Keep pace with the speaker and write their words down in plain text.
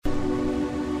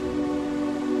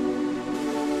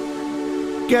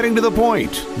getting to the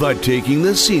point, but taking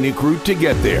the scenic route to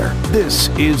get there. This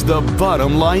is the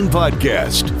Bottom Line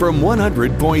Podcast from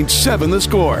 100.7 The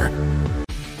Score.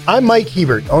 I'm Mike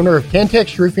Hebert, owner of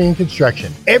Cantex Roofing and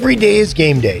Construction. Every day is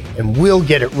game day, and we'll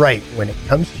get it right when it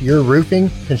comes to your roofing,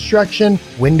 construction,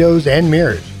 windows, and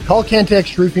mirrors. Call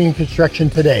Cantex Roofing and Construction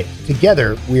today.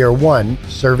 Together, we are one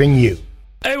serving you.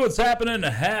 Hey, what's happening?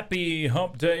 Happy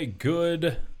Hump Day.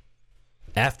 Good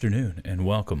afternoon, and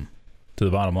welcome to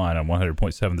the Bottom Line on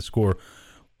 100.7 The Score,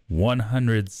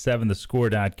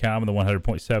 107thescore.com, and the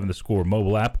 100.7 The Score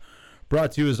mobile app.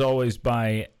 Brought to you, as always,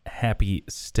 by Happy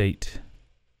State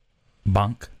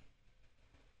Bank,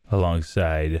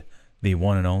 alongside the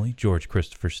one and only George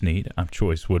Christopher Snead. I'm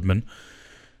Chois Woodman.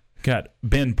 Got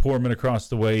Ben Poorman across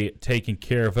the way taking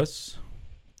care of us.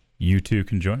 You too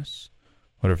can join us.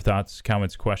 Whatever thoughts,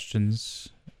 comments, questions,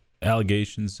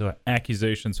 allegations,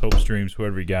 accusations, hopes, dreams,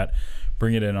 whatever you got,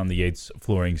 bring it in on the Yates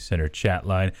Flooring Center chat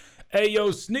line. Hey, yo,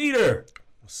 Sneeder!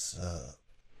 What's up?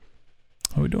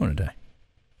 How we doing today?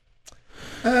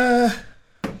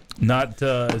 Not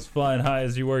as flying high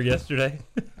as you were yesterday?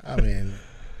 I mean,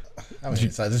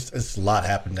 it's a lot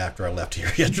happened after I left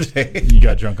here yesterday. You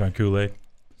got drunk on Kool-Aid?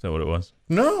 Is that what it was?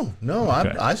 No.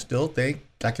 Okay. I still think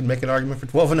I can make an argument for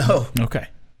 12-0. Okay.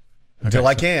 Until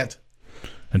I can't.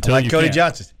 Until like you Cody can't.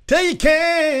 Johnson. Till you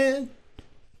can.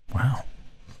 Wow.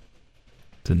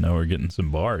 Didn't know we're getting some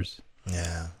bars.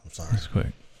 Yeah, I'm sorry. That's quick.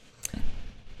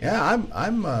 Yeah,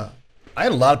 I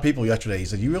had a lot of people yesterday. He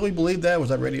said, "You really believe that? Was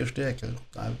that radio shtick?"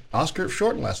 Oscar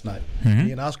Shorten last night. Mm-hmm.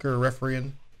 He and Oscar are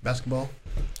refereeing basketball.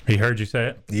 He heard you say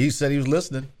it? He said he was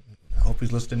listening. I hope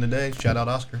he's listening today. Shout out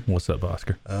Oscar. What's up,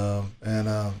 Oscar?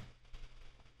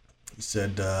 He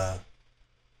said, "I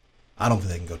don't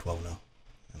think they can go 12-0."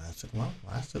 And I said, "Well,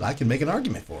 I can make an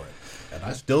argument for it, and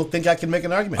I still think I can make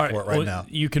an argument for it right now."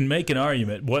 You can make an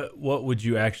argument. What do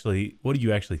you actually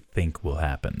think will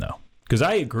happen, though? Because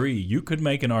I agree, you could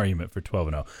make an argument for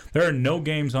 12-0. There are no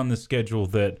games on the schedule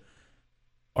that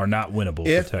are not winnable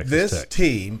if for Texas this Tech.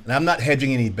 team, and I'm not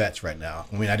hedging any bets right now.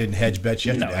 I mean, I didn't hedge bets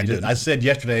yesterday. No, you didn't. I said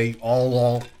yesterday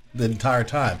all the entire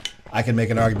time I can make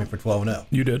an argument for 12-0.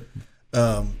 You did.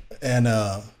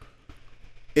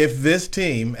 If this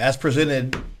team, as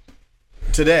presented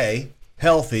today,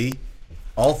 healthy,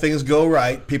 all things go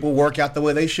right, people work out the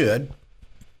way they should,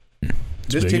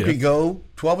 this team could go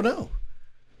 12-0.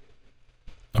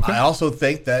 Okay. I also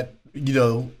think that,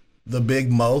 the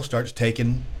big Mo starts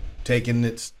taking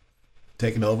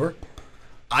over.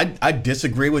 I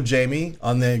disagree with Jamie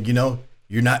on the,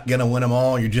 you're not going to win them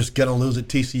all. You're just going to lose at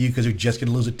TCU because you're just going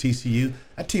to lose at TCU.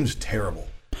 That team's terrible.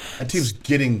 That team's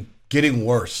getting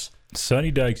worse.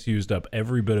 Sonny Dykes used up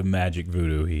every bit of magic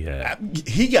voodoo he had.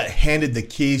 He got handed the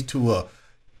keys to a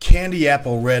candy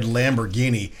apple red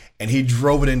Lamborghini, and he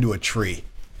drove it into a tree.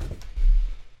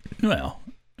 Well,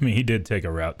 I mean, he did take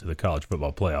a route to the college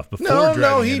football playoff before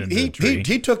driving it into the tree.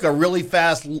 He took a really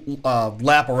fast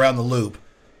lap around the loop,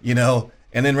 and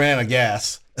then ran out of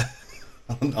gas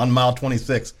on mile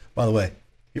 26. By the way,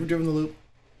 you ever driven the loop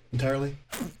entirely?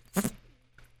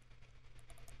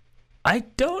 I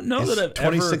don't know that I've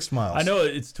 26 miles. I know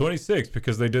it's 26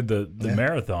 because they did the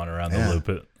marathon around the loop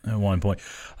at one point.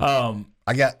 I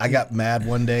got mad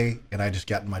one day, and I just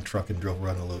got in my truck and drove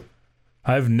around the loop.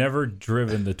 I've never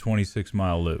driven the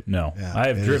 26-mile loop. No, Yeah, I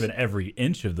have driven every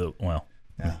inch of the. Well,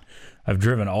 Yeah. I've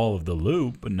driven all of the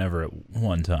loop, but never at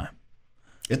one time.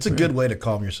 It's a good way to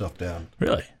calm yourself down.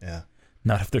 Really? Yeah.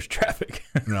 Not if there's traffic.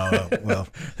 No, well,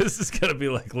 This is gonna be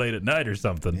like late at night or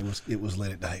something. it was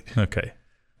late at night. Okay,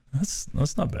 that's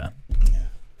not bad. Yeah.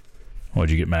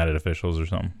 Would you get mad at officials or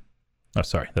something? Oh,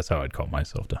 sorry. That's how I'd calm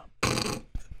myself down.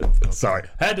 Sorry.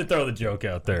 Had to throw the joke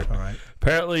out there. All right.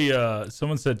 Apparently,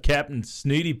 someone said Captain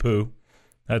Sneedy Poo.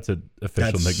 That's an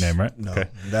official nickname, right? No, okay.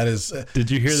 that is.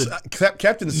 Did you hear that?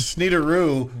 Captain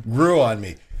Sneederoo grew on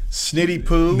me. Snitty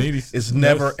Poo is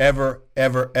never, ever,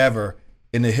 ever, ever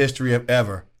in the history of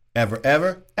ever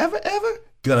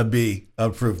gonna be an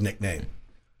approved nickname.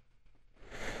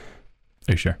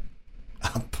 Are you sure?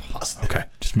 I'm positive. Okay,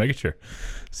 just making sure.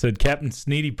 Said Captain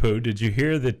Sneedy Poo, did you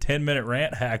hear the 10-minute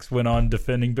rant Hacks went on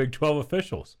defending Big 12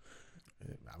 officials?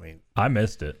 I mean, I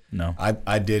missed it. No.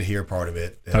 I did hear part of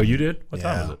it. Oh, you did? What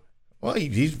time was it? Well, he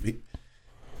just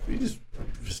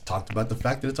talked about the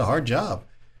fact that it's a hard job.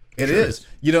 It Sure is.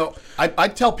 I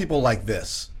tell people like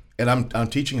this, and I'm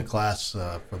teaching a class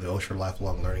for the Osher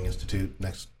Lifelong Learning Institute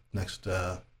next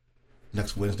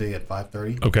Wednesday at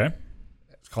 5:30. Okay.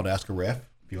 It's called Ask a Ref.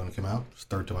 If you want to come out, it's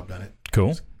the third time I've done it. Cool.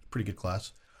 It's a pretty good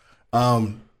class.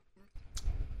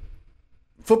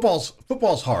 Football's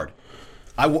hard.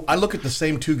 I look at the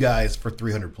same two guys for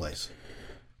 300 plays.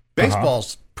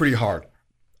 Baseball's pretty hard.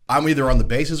 I'm either on the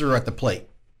bases or at the plate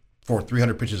for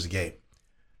 300 pitches a game.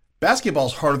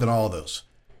 Basketball's harder than all of those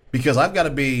because I've got to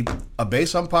be a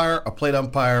base umpire, a plate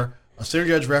umpire, a center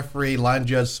judge, referee, line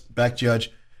judge, back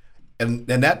judge, and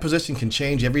that position can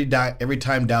change every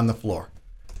time down the floor.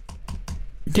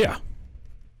 Yeah.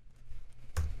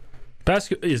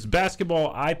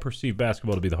 Basketball. I perceive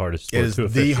basketball to be the hardest sport It is to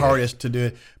officiate. the hardest to do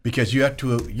it because you have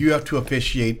to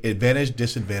officiate advantage,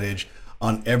 disadvantage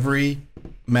on every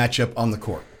matchup on the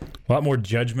court. A lot more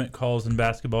judgment calls in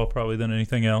basketball probably than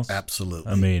anything else.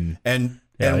 Absolutely. I mean,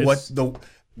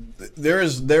 there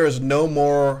is no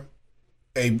more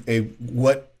a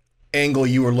what angle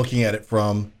you are looking at it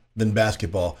from than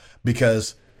basketball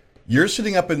because you're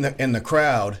sitting up in the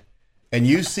crowd and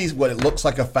you see what it looks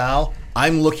like a foul.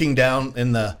 I'm looking down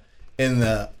on the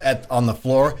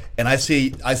floor and I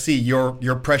see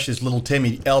your precious little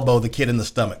Timmy elbow the kid in the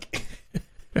stomach.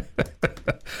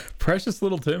 Precious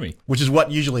little Timmy, which is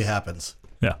what usually happens.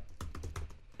 Yeah.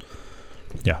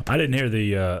 I didn't hear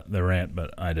the rant,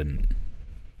 but I didn't.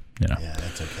 Yeah,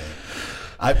 that's okay.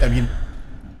 I mean,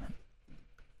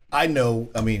 I know.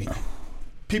 I mean,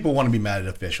 people want to be mad at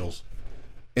officials.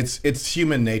 It's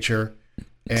human nature,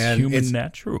 and it's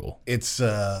natural. It's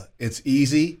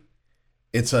easy.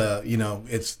 It's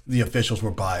it's the officials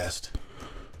were biased.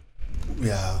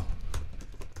 Yeah.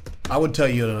 I would tell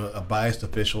you a biased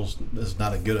official is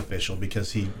not a good official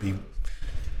because a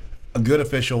good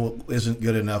official isn't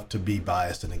good enough to be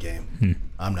biased in a game.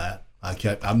 I'm not.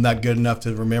 I'm not good enough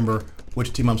to remember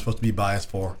which team I'm supposed to be biased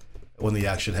for when the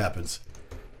action happens.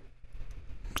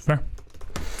 Fair.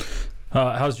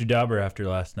 How's your dauber after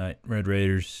last night? Red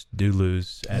Raiders do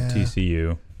lose at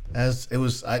TCU. As it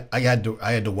was, I had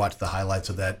to watch the highlights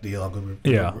of that deal.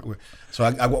 Yeah.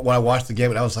 So when I watched the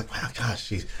game, I was like, wow, gosh,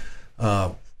 geez.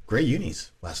 Gray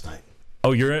unis last night.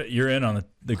 Oh, you're in on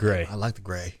the gray. I like the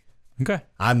gray. Okay.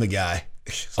 I'm the guy.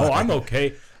 So I'm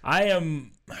okay. I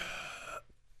am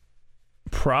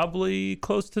probably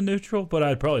close to neutral, but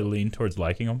I'd probably lean towards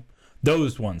liking them.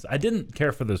 Those ones. I didn't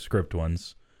care for the script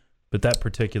ones, but that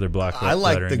particular black I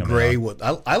like the gray one.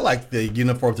 I like the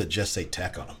uniforms that just say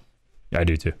Tech on them. I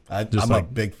do too. I'm a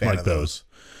big fan of those.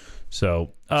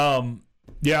 So,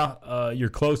 you're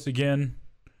close again.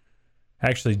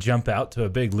 Actually jump out to a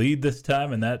big lead this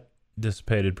time, and that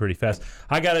dissipated pretty fast.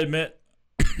 I got to admit,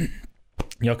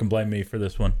 y'all can blame me for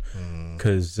this one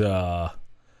because we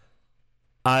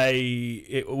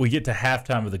get to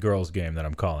halftime of the girls' game that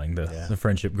I'm calling, the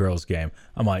friendship girls' game.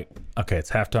 I'm like, okay, it's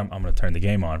halftime. I'm going to turn the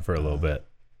game on for a little bit.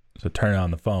 So turn it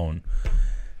on the phone.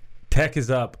 Tech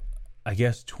is up, I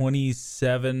guess,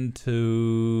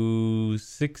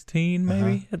 27-16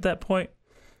 maybe at that point.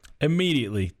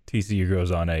 Immediately, TCU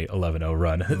goes on a 11-0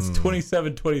 run. It's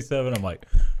 27-27. I'm like,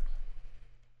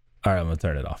 all right, I'm going to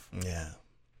turn it off. Yeah.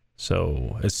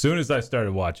 So as soon as I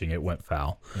started watching, it went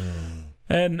foul.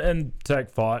 And Tech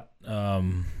fought.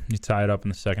 You tie it up in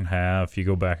the second half. You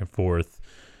go back and forth.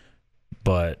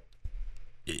 But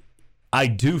I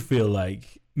do feel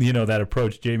like, that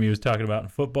approach Jamie was talking about in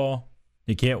football,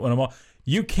 you can't win them all.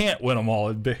 You can't win them all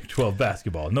in Big 12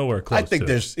 basketball. Nowhere close. I think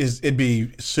it'd be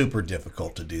super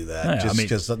difficult to do that, just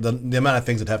because the amount of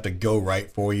things that have to go right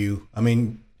for you. I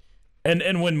mean,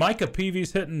 and when Micah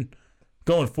Peavy's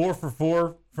going 4 for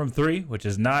 4 from 3, which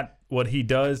is not what he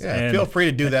does. Yeah, feel free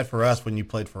to do that for us when you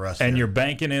played for us. And you're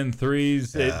banking in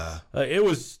threes. Yeah. It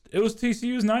was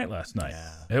TCU's night last night.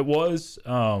 Yeah. It was.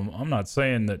 I'm not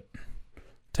saying that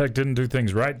Tech didn't do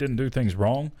things right, didn't do things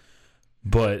wrong.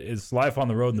 But it's life on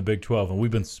the road in the Big 12, and we've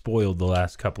been spoiled the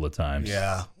last couple of times.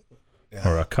 Yeah.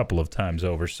 Or a couple of times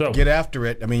over. So get after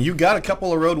it. I mean, you got a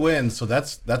couple of road wins, so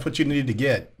that's what you needed to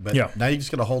get. But now you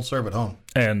just got to hold serve at home.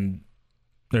 And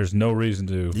there's no reason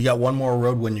to. You got one more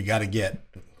road win you got to get.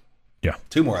 Yeah.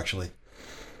 2 more, actually.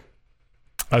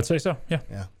 I'd say so, yeah.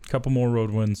 Yeah. A couple more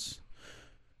road wins.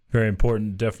 Very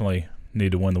important. Definitely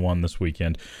need to win the one this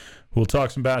weekend. We'll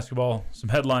talk some basketball, some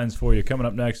headlines for you. Coming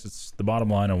up next, it's The Bottom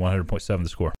Line on 100.7 The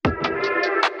Score.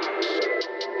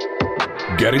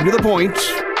 Getting to the point,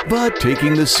 but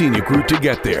taking the scenic route to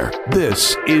get there.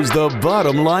 This is The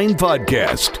Bottom Line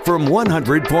Podcast from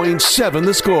 100.7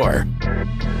 The Score.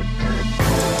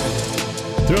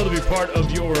 Thrilled to be part of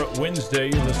your Wednesday.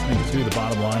 You're listening to The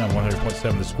Bottom Line on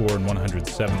 100.7 The Score and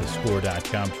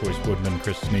 107thescore.com. Chois Woodman,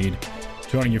 Chris Snead,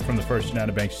 joining you from the First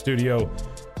United Bank studio.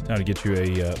 Time to get you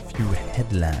a few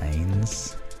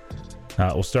headlines.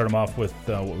 We'll start them off with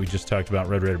what we just talked about.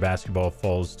 Red Raider basketball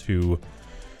falls to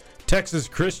Texas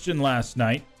Christian last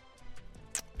night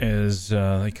as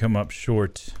they come up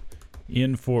short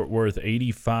in Fort Worth,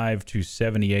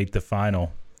 85-78 the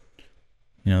final.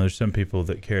 There's some people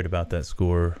that cared about that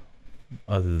score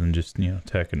other than just,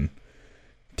 Tech and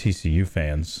TCU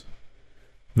fans.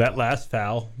 That last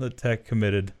foul that Tech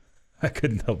committed, I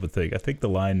couldn't help but think. I think the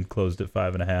line closed at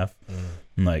 5.5.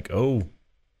 I'm like, oh,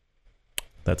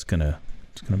 it's gonna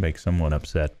make someone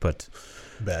upset, but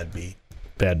Bad beat.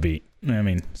 I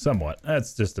mean, somewhat.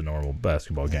 That's just a normal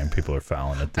basketball game. People are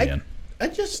fouling at the end. I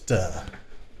just, I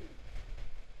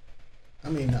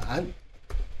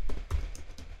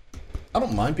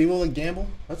don't mind people that gamble.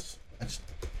 I just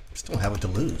don't have it to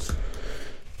lose.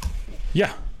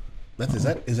 Yeah. Is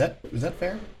that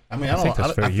fair? I mean, think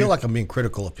that's fair. I feel like I'm being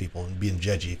critical of people and being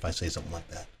judgy if I say something like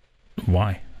that.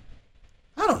 Why?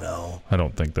 I don't know. I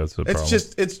don't think that's a problem. It's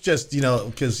just because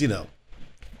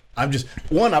I'm just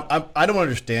I don't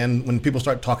understand when people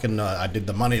start talking. I did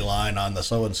the money line on the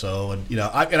so and so, and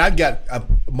I've got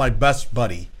my best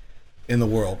buddy in the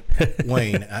world,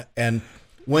 Wayne, and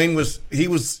Wayne was.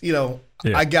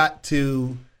 I got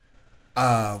to.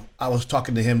 I was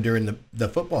talking to him during the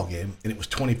football game, and it was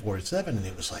 24-7, and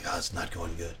he was like, "Oh, it's not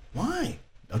going good. Why?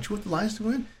 Don't you want the Lions to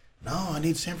win? No, I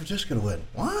need San Francisco to win.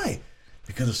 Why?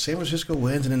 Because if San Francisco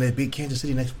wins and then they beat Kansas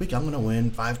City next week, I'm going to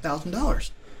win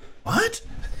 $5,000. What?"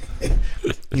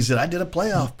 He said, "I did a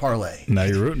playoff parlay." Now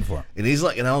you're rooting for him. And he's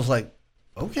like, and I was like,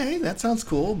 "Okay, that sounds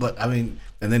cool," but I mean,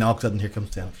 and then all of a sudden here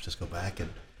comes San Francisco back, and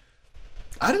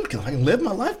I can live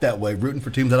my life that way, rooting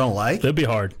for teams I don't like. It'd be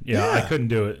hard. Yeah, I couldn't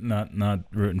do it. Not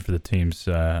rooting for the teams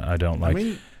I don't like. I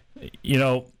mean,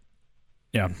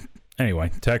 yeah.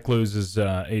 Anyway, Tech loses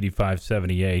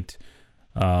 85-78.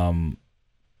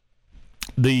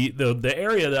 The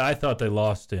area that I thought they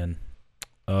lost in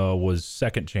was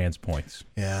second chance points.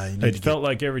 Yeah, it felt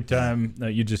like every time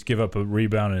you just give up a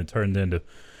rebound and it turned into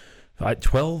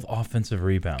 12 offensive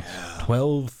rebounds,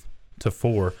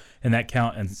 12-4. And that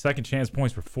count and second chance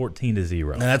points were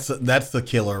 14-0. That's the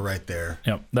killer right there.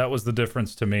 Yep, that was the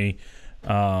difference to me.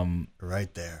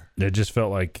 Right there. It just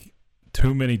felt like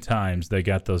too many times they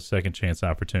got those second chance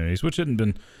opportunities, which hadn't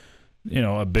been,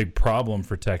 a big problem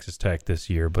for Texas Tech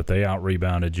this year. But they out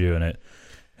rebounded you, and it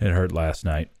hurt last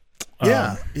night.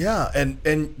 Yeah, and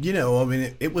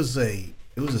it was a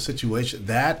situation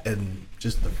that and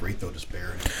just the free throw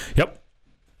disparity. Yep,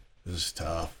 it was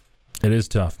tough. It is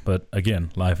tough, but again,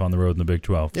 life on the road in the Big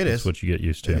 12. That's what you get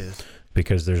used to. It is.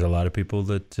 Because there's a lot of people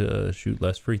that shoot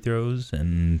less free throws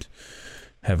and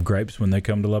have gripes when they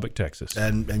come to Lubbock, Texas.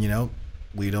 And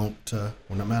we don't.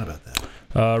 We're not mad about that.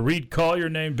 Reed Collier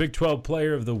named Big 12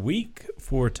 Player of the Week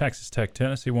for Texas Tech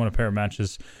tennis. He won a pair of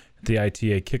matches at the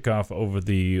ITA kickoff over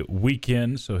the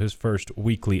weekend, so his first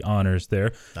weekly honors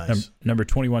there. Nice. Number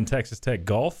 21 Texas Tech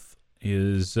golf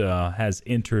has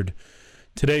entered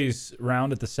today's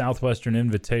round at the Southwestern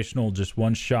Invitational, just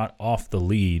one shot off the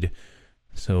lead.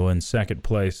 So in second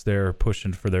place, they're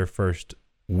pushing for their first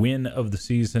win of the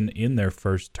season in their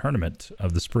first tournament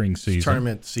of the spring season.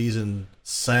 Tournament season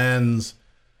sans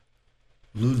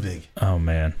Ludwig. Oh,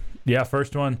 man. Yeah,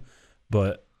 first one.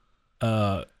 But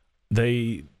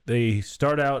they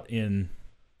start out in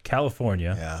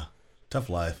California. Yeah, tough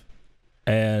life.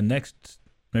 And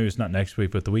maybe it's not next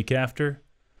week, but the week after,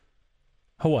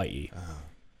 Hawaii.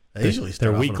 They usually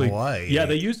start off in Hawaii. Yeah,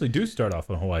 they usually do start off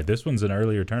in Hawaii. This one's an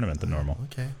earlier tournament than normal.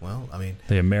 Okay, well, I mean,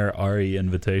 the Ameri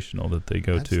Invitational that they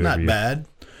go to. That's not bad.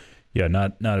 Yeah,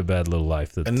 not a bad little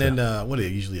life. And then what are they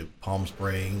usually at Palm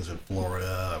Springs and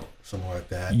Florida, somewhere like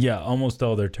that? Yeah, almost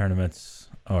all their tournaments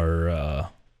are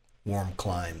warm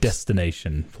climes,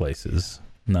 destination places.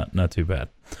 Yeah. Not too bad,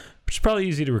 which is probably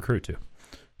easy to recruit to.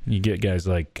 You get guys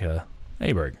like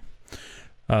Aberg.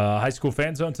 High school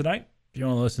fan zone tonight. If you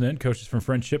want to listen in, coaches from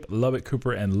Friendship, Lubbock,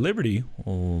 Cooper, and Liberty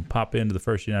will pop into the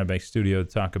First United Bank studio to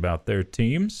talk about their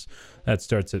teams. That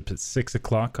starts at 6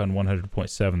 o'clock on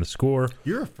 100.7 The Score.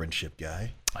 You're a Friendship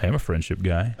guy. I am a Friendship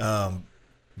guy.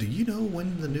 Do you know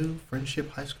when the new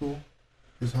Friendship High School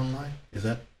is online? Is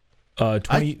that? I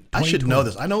should know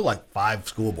this. I know like 5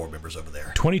 school board members over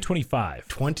there. 2025.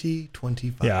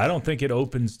 2025. Yeah, I don't think it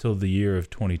opens till the year of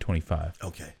 2025.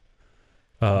 Okay.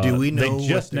 Do we know? They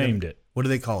just named it. What are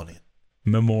they calling it?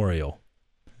 Memorial.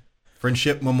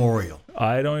 Friendship Memorial.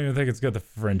 I don't even think it's got the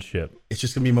Friendship. It's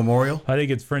just going to be Memorial? I think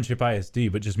it's Friendship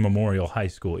ISD, but just Memorial High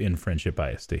School in Friendship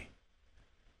ISD.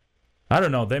 I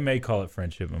don't know. They may call it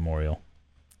Friendship Memorial.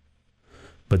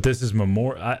 But this is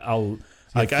Memorial.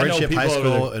 Friendship I know people High School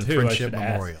over there and too, Friendship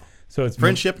Memorial. So it's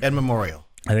Friendship and Memorial.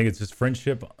 I think it's just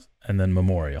Friendship and then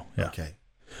Memorial. Yeah. Okay.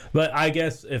 But I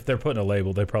guess if they're putting a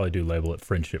label, they probably do label it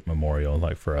Friendship Memorial,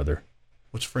 like for other.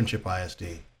 What's Friendship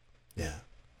ISD? Yeah.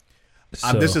 So,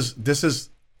 I'm going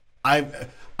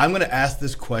to ask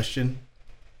this question,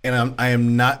 and I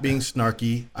am not being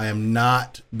snarky. I am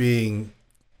not being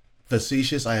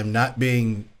facetious. I am not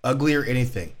being ugly or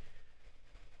anything.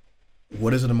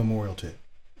 What is it a memorial to?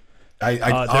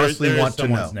 I honestly want to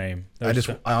know. Name.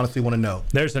 I honestly want to know.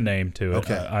 There's a name to it.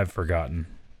 Okay. I've forgotten.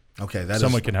 Okay,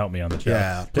 someone can help me on the chat.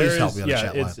 Yeah, please help me on the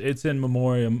chat line. It's in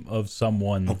memoriam of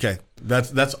someone. Okay,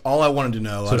 that's all I wanted to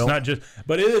know. So it's not just,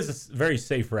 but it is a very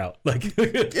safe route. Like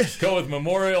go with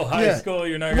Memorial High School.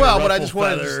 You're not going to ruffle but I just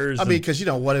wanted. feathers. I mean, because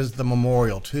what is the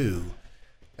memorial to?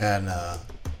 And I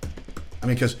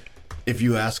mean, because if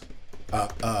you ask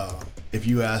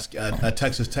a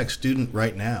Texas Tech student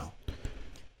right now,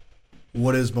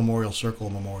 what is Memorial Circle a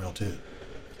memorial to?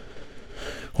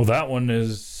 Well, that one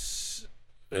is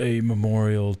a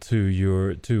memorial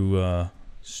to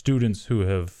students who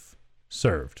have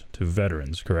served, to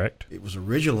veterans, correct? It was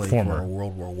originally for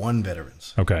World War I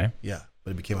veterans. Okay. Yeah,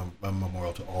 but it became a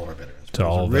memorial to all our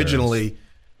veterans. Originally,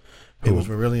 it was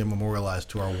really memorialized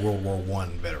to our World War I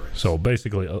veterans. So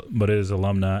basically, but it is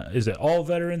alumni. Is it all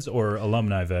veterans or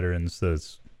alumni veterans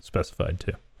that's specified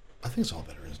to? I think it's all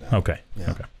veterans now. Okay.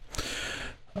 Yeah. Okay.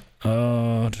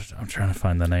 I'm trying to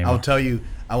find the name. I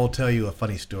will tell you a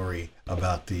funny story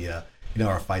about the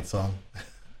our fight song,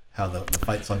 how the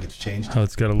fight song gets changed. Oh,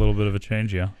 it's got a little bit of a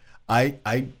change, yeah. I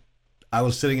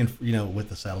was sitting in with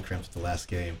the Saddle Tramps at the last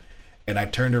game, and I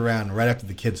turned around right after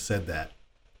the kids said that,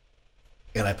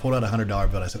 and I pulled out a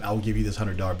 $100 bill. I said, "I will give you this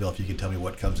 $100 bill if you can tell me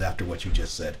what comes after what you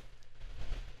just said."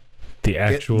 The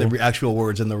actual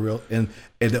words and the real and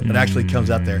it actually comes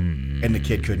out there, and the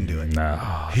kid couldn't do it. No,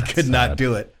 he could not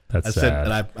do it. That's I said, sad.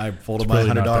 and I folded my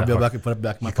 $100 bill back and put it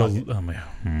back in my pocket.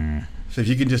 So if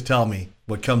you can just tell me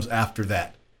what comes after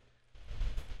that.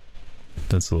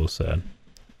 That's a little sad.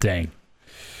 Dang.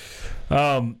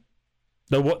 The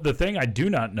thing I do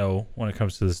not know when it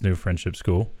comes to this new friendship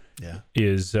school,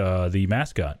 is the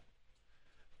mascot.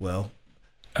 Well,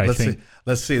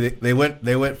 let's see. They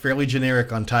went fairly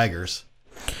generic on Tigers.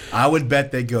 I would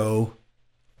bet they go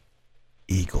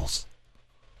Eagles.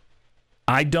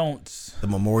 I don't. The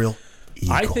Memorial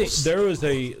Eagles. I think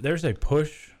there's a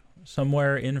push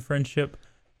somewhere in friendship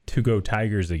to go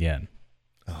Tigers again.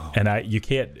 Oh. And you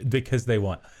can't, because they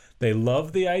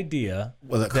love the idea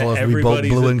that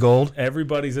everybody's blue and gold.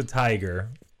 Everybody's a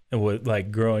Tiger, with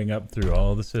like growing up through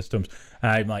all the systems.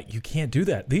 And I'm like, you can't do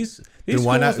that. These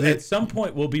schools at some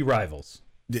point will be rivals.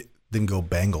 Then go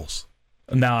Bengals.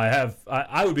 Now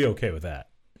I would be okay with that,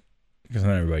 because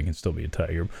then everybody can still be a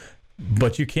Tiger.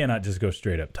 But you cannot just go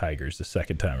straight up Tigers the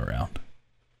second time around.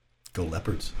 Go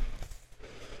Leopards.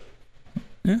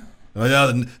 Yeah. Oh,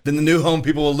 yeah, then the new home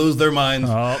people will lose their minds.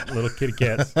 Oh, little kitty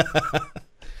cats.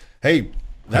 Hey,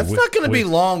 that's not going to be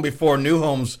long before New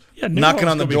Home's knocking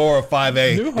on the door of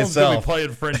 5A New Home's itself. Going to be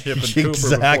playing friendship and Cooper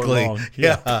exactly. before long.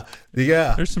 Yeah.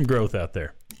 There's some growth out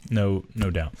there. No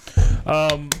doubt.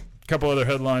 Couple other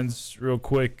headlines real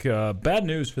quick. Bad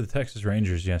news for the Texas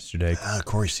Rangers yesterday.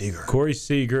 Corey Seager. Corey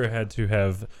Seager had to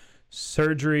have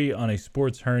surgery on a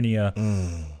sports hernia.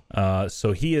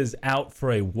 So he is out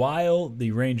for a while.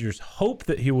 The Rangers hope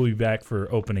that he will be back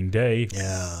for opening day.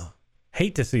 Yeah.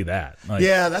 Hate to see that.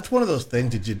 That's one of those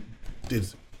things.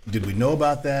 Did we know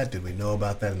about that? Did we know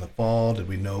about that in the fall?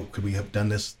 Could we have done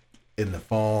this in the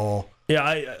fall? Yeah,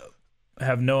 I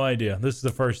have no idea. This is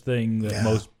the first thing that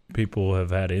most people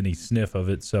have had any sniff of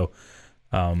it. So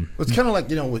it's kind of like,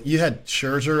 you had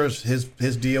Scherzer,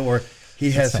 his deal where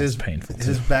he has his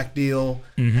back deal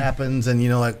happens, and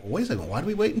wait a second, why do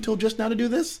we wait until just now to do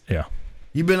this? Yeah.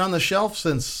 You've been on the shelf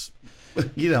since,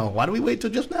 why do we wait till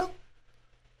just now?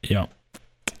 Yeah.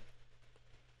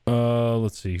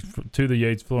 Let's see. To the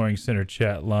Yates Flooring Center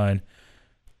chat line.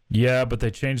 Yeah, but they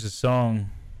changed the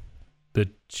song. The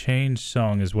changed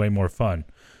song is way more fun.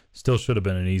 Still should have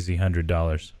been an easy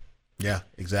 $100. Yeah,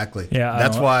 exactly. Yeah,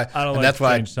 that's why. I don't like the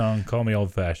change song. Call me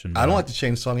old fashioned. I don't like the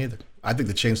change song either. I think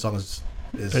the change song is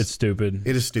it's stupid.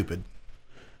 It is stupid.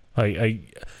 And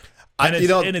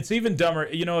it's even dumber.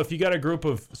 If you got a group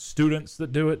of students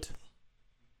that do it,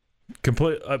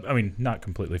 not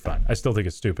completely fine. I still think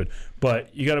it's stupid.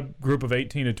 But you got a group of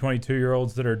 18 to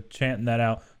 22-year-olds that are chanting that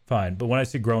out, fine. But when I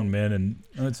see grown men, and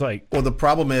it's like, well, the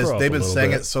problem is they've been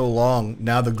saying it so long.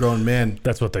 Now the grown men,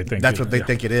 that's what they think. That's what they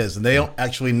think it is, and they don't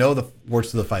actually know the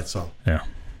words to the fight song. Yeah,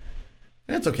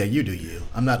 and it's okay. You do you.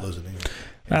 I'm not losing any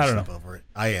I don't know over it.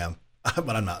 I am,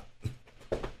 but I'm not.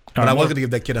 But I was going to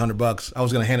give that kid $100. I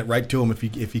was going to hand it right to him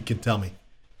if he could tell me.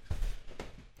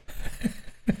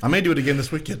 I may do it again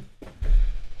this weekend.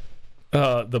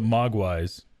 The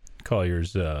Mogwais,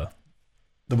 Collier's. The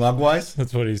Mogwais?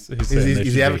 That's what he's saying.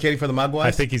 Is he advocating for the Mogwais?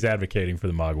 I think he's advocating for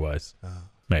the Mogwais.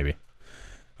 Maybe.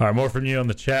 All right, more from you on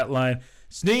the chat line.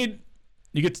 Snead,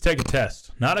 you get to take a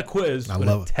test. Not a quiz, but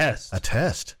a test. A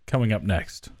test. Coming up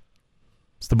next.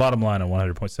 It's the bottom line on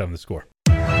 100.7 The Score.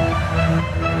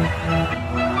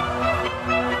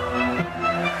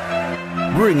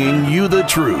 Bringing you the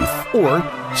truth, or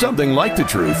something like the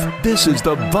truth. This is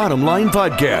the Bottom Line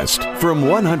Podcast from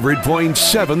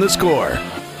 100.7 The Score.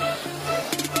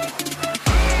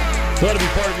 Glad to be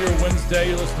part of your Wednesday.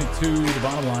 You're listening to the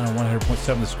Bottom Line on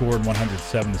 100.7 The Score and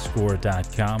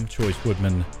 107thescore.com. Chois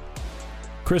Woodman,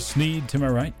 Chris Snead to my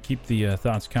right. Keep the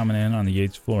thoughts coming in on the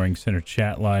Yates Flooring Center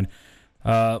chat line.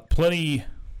 Plenty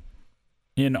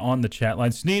in on the chat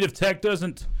line. Snead, if Tech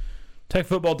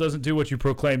football doesn't do what you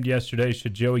proclaimed yesterday,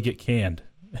 should Joey get canned?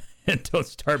 And don't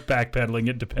start backpedaling.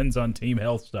 It depends on team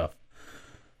health stuff.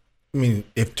 I mean,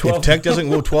 if Tech doesn't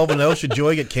go 12-0, should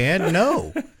Joey get canned?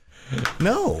 No,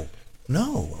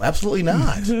 absolutely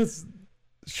not.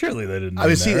 Surely they didn't. I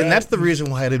mean, see, and that's the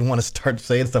reason why I didn't want to start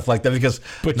saying stuff like that, because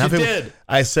but now you people, did.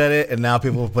 I said it, and now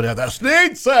people put out that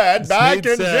Snead said back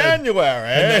in January.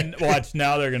 And then watch,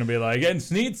 now they're going to be like, and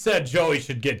Snead said Joey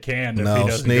should get canned if he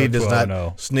doesn't Snead go does 12-0.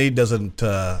 not. Snead doesn't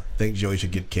think Joey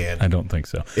should get canned. I don't think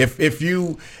so. If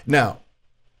you go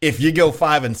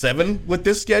 5-7 with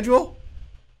this schedule,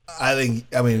 I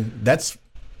mean that's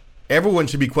everyone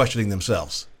should be questioning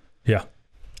themselves. Yeah.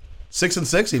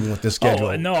 6-6 even with this schedule.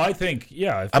 Oh, no, I think,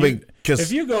 yeah. If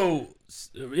you go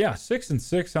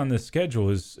 6-6 on this schedule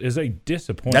is a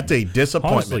disappointment. That's a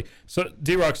disappointment. Honestly. So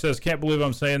D-Rock says, can't believe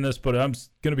I'm saying this, but I'm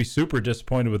going to be super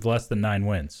disappointed with less than 9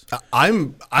 wins. I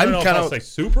don't know if I'll say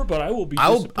super, but I will be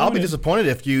disappointed. I'll be disappointed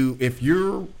if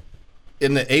you're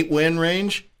in the 8-win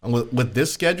range with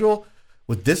this schedule,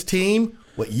 with this team,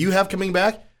 what you have coming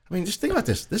back. I mean, just think about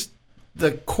this.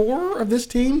 The core of this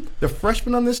team, the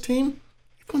freshmen on this team,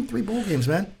 you've won 3 bowl games,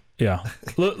 man. Yeah.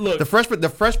 Look, the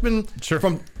freshman sure.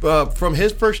 from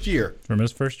his first year. From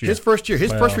his first year. His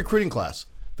first recruiting class.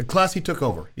 The class he took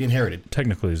over, he inherited.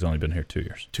 Technically, he's only been here 2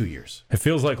 years. 2 years. It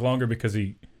feels like longer because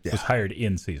he was hired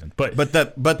in season. But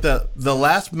the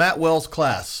last Matt Wells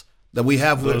class that we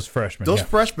have, those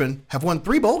freshmen have won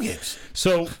 3 bowl games.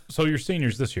 So your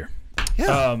seniors this year.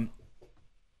 Yeah.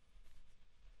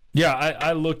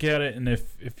 I look at it, and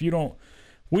if you don't,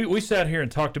 we sat here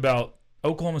and talked about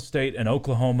Oklahoma State and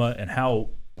Oklahoma and how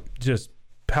just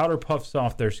powder puff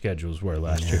soft their schedules were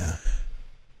last year.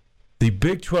 The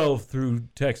Big 12 threw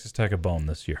Texas Tech a bone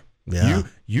this year. Yeah.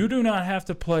 You do not have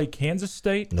to play Kansas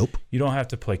State. Nope. You don't have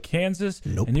to play Kansas.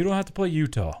 Nope. And you don't have to play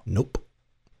Utah. Nope.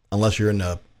 Unless you're in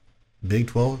the Big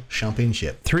 12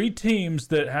 championship. 3 teams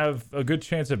that have a good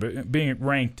chance of being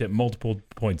ranked at multiple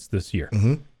points this year.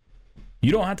 Mm-hmm.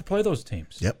 You don't have to play those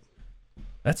teams. Yep.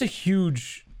 That's a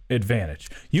huge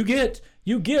advantage. You get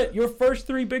your first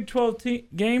 3 Big 12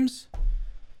 games,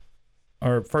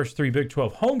 or first 3 Big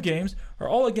 12 home games, are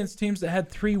all against teams that had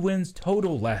 3 wins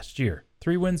total last year.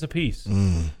 3 wins apiece.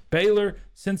 Baylor,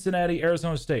 Cincinnati,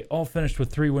 Arizona State all finished with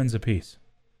 3 wins apiece.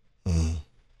 And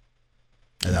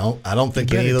I don't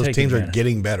think any of those teams are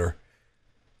getting better.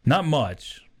 Not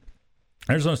much.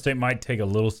 Arizona State might take a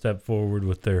little step forward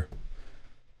with their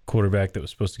quarterback that was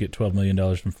supposed to get $12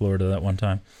 million from Florida that one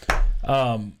time.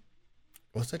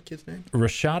 What's that kid's name?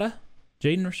 Jaden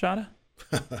Rashada?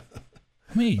 How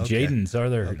many Jadens are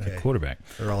there at quarterback?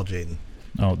 They're all Jaden.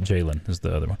 Oh, Jalen is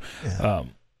the other one. Yeah.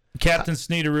 Captain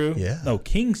Sneederoo. Yeah. No,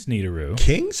 King Sneederoo.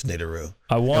 King Sneederoo.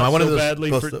 I want so there.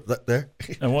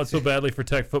 badly for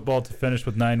Tech football to finish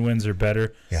with 9 wins or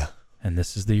better. Yeah. And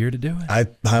this is the year to do it.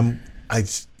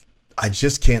 I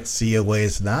just can't see a way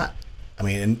it's not. I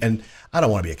mean, and I don't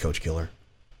want to be a coach killer.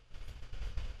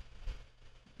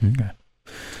 Okay.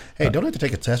 Hey, don't I have to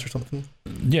take a test or something?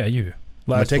 Yeah, you.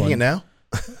 Am I taking it now?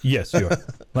 Yes, you are.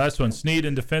 Last one. Snead,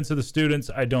 in defense of the students,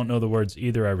 I don't know the words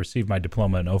either. I received my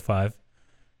diploma in 2005.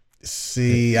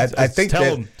 See, I think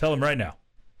tell them right now.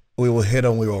 We will hit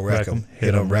them. We will wreck them.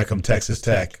 Hit them, wreck them. Texas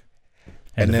Tech.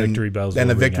 And the victory bells. And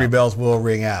the victory bells will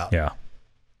ring out. Yeah.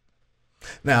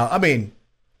 Now, I mean,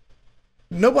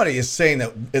 nobody is saying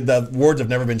that the words have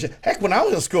never been changed. Heck, when I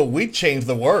was in school, we changed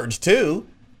the words too.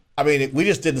 I mean, we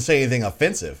just didn't say anything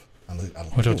offensive.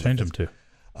 What did you change them to?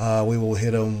 We will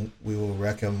hit them. We will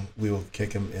wreck them. We will kick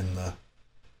them in the.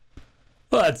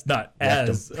 Well, that's not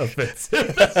as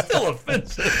offensive. That's still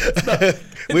offensive.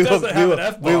 We will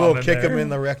kick them in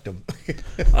the rectum.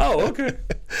 Oh, okay.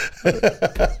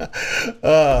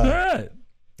 All right.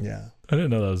 Yeah. I didn't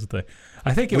know that was a thing.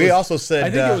 I think it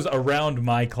was around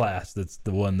my class. That's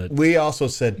the one that. We also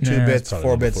said 2 bits,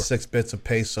 4 bits, 6 bits of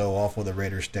peso off with the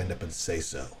Raiders stand up and say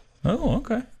so. Oh,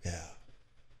 okay. Yeah.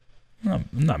 I'm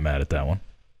not mad at that one.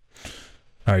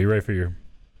 All right, you ready for your?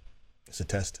 It's a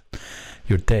test.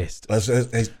 Your test.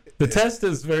 The test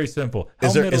is very simple. How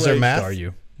is there math? Are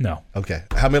you? No. Okay.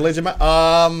 How middle-aged am I?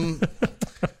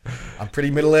 I'm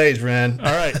pretty middle-aged, man.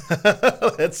 All right.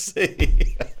 Let's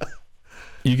see.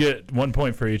 You get 1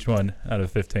 point for each one out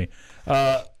of 15.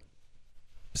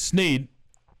 Snead,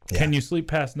 can you sleep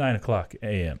past 9 o'clock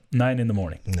a.m., 9 in the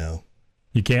morning? No.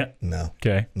 You can't? No.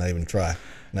 Okay. Not even try.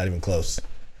 Not even close.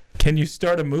 Can you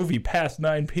start a movie past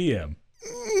 9 p.m.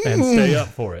 and stay up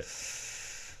for it?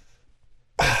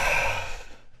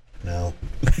 No.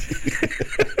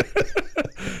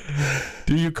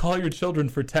 Do you call your children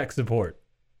for tech support?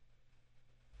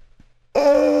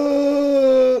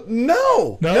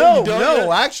 No. No, you don't yet?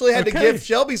 I actually had to Okay. give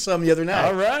Shelby some the other night.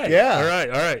 All right. Yeah.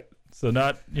 All right. So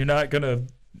you're not gonna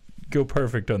go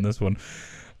perfect on this one.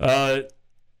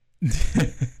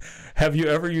 Have you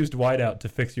ever used whiteout to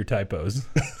fix your typos?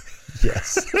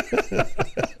 Yes.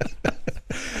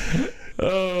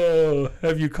 Oh,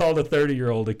 have you called a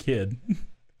 30-year-old a kid?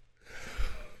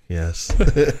 Yes.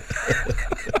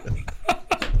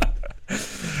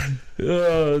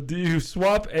 Do you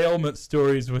swap ailment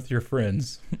stories with your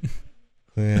friends?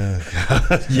 Yeah.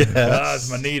 Yes.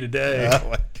 It's my knee today. Oh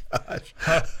my gosh.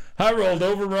 I rolled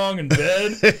over wrong in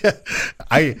bed.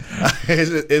 Are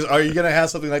you gonna have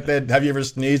something like that? Have you ever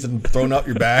sneezed and thrown up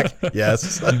your back?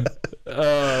 Yes.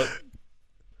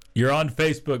 You're on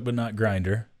Facebook but not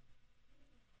Grindr.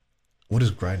 What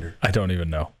is Grindr? I don't even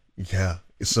know. Yeah.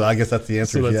 So I guess that's the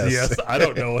answer. So that's yes. yes. I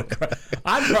don't know what.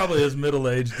 I'm probably as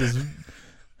middle-aged as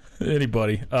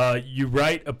anybody. You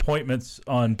write appointments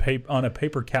on a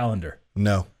paper calendar.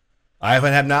 No. I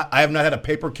have not had a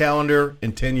paper calendar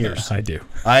in 10 years. I do.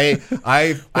 I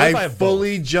have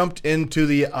fully jumped into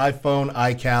the iPhone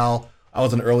iCal. I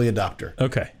was an early adopter.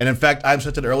 Okay. And in fact, I'm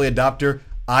such an early adopter,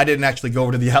 I didn't actually go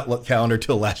over to the Outlook calendar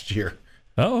till last year.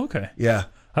 Oh, okay. Yeah.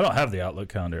 I don't have the Outlook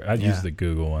calendar. I'd use the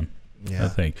Google one. Yeah. I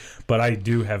think. But I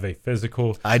do have a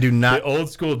physical. I do not. The old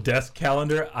school desk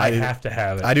calendar, I have to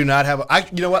have it. I do not have.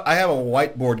 You know what? I have a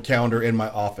whiteboard calendar in my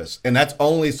office, and that's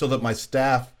only so that my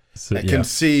staff can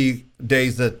see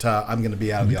days that I'm going to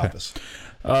be out of the office.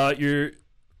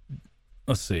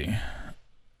 Let's see.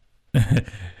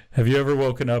 Have you ever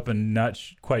woken up and not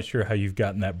quite sure how you've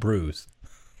gotten that bruise?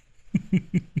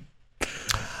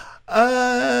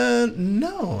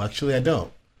 No, actually, I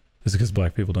don't. Is it because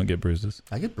black people don't get bruises?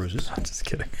 I get bruises. I'm just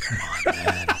kidding. Come on,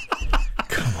 man.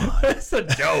 Come on. That's a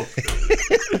joke.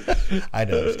 I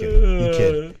know. I'm just kidding. You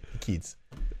kid. Kids.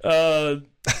 I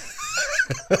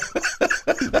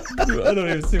don't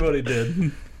even see what he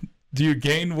did. Do you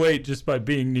gain weight just by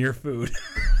being near food?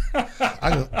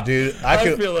 I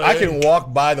can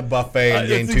walk by the buffet and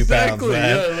gain 2 pounds,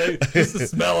 man. Yeah, like, just the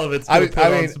smell of it's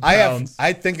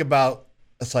I think about,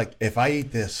 it's like, if I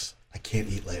eat this, I can't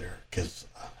eat later because,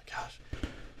 oh my gosh.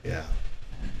 Yeah.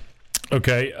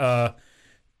 Okay.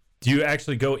 Do you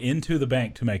actually go into the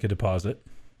bank to make a deposit?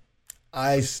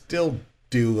 I still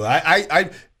do. I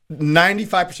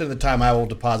 95% of the time I will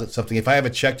deposit something. If I have a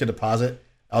check to deposit,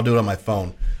 I'll do it on my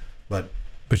phone. But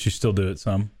you still do it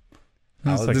some.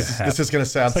 This is going to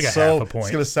sound like so.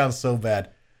 It's going to sound so bad.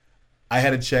 I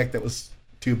had a check that was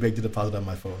too big to deposit on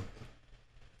my phone.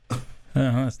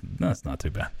 That's not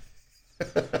too bad.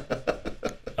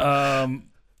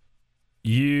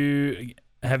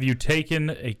 Have you taken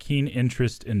a keen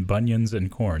interest in bunions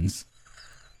and corns?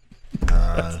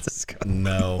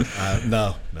 No.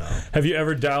 Have you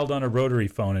ever dialed on a rotary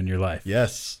phone in your life?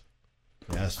 Yes.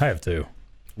 I have too.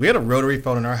 We had a rotary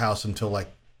phone in our house until at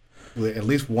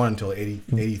least one until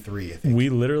 83, I think. We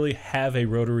literally have a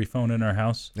rotary phone in our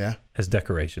house. Yeah. As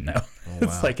decoration now. Oh,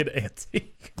 It's wow. like an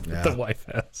antique that Yeah. the wife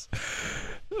has.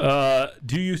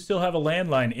 Do you still have a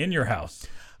landline in your house?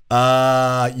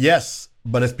 Yes,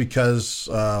 but it's because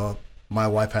my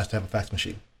wife has to have a fax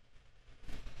machine.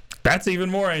 That's even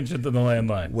more ancient than the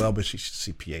landline. Well, but she's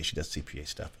CPA. She does CPA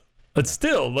stuff. But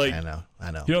still, like, I know.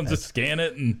 you don't just scan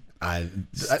it and I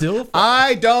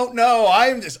don't know.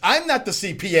 I'm not the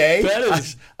CPA. That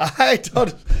is. I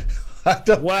don't.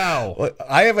 Wow.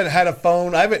 I haven't had a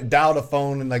phone. I haven't dialed a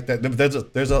phone and like that. There's a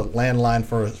landline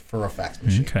for a fax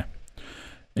machine. Okay.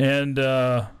 And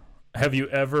have you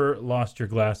ever lost your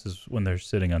glasses when they're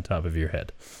sitting on top of your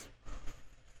head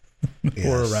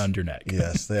or around your neck?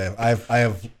 Yes, they have. I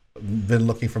have been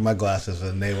looking for my glasses,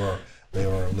 and they were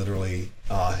literally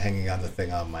hanging on the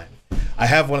thing on mine. I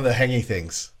have one of the hanging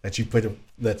things that you put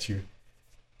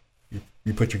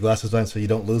you put your glasses on so you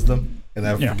don't lose them, and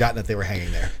I've forgotten that they were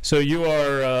hanging there. So you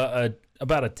are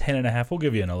about a 10.5. We'll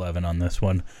give you an 11 on this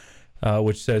one,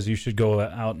 which says you should go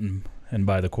out and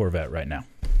buy the Corvette right now.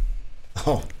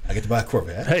 Oh, I get to buy a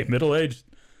Corvette. Hey, middle-aged.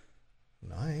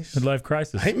 Nice. Midlife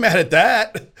crisis. I ain't mad at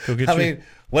that. I mean,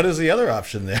 what is the other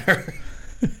option there?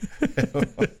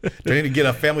 Do I need to get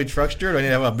a family truckster? Do I need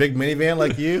to have a big minivan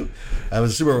like you? I have a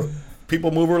people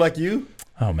mover like you?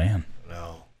 Oh man.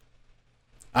 No.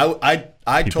 I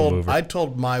mover.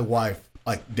 told my wife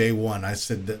like day one. I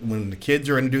said that when the kids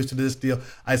are introduced to this deal,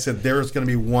 I said there's going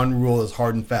to be one rule that's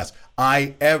hard and fast.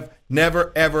 I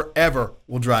never, ever, ever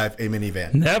will drive a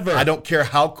minivan. Never. I don't care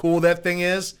how cool that thing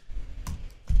is.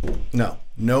 No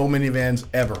minivans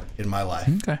ever in my life.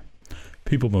 Okay.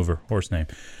 People mover, horse name.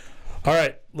 All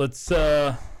right, let's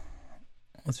hear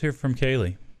from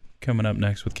Kailey. Coming up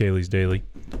next with Kailey's Daily.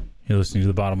 You're listening to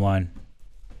The Bottom Line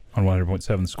on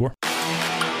 100.7 The Score.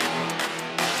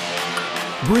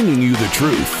 Bringing you the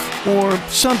truth, or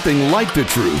something like the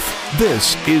truth.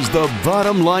 This is the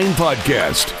Bottom Line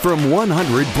Podcast from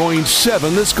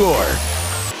 100.7 The Score.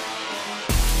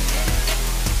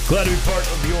 Glad to be part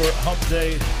of your hump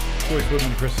day. Chois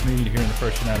Woodman, Chris Snead here in the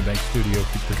First United Bank studio.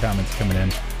 Keep your comments coming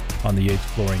in on the Yates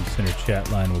Flooring Center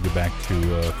chat line. We'll get back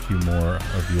to a few more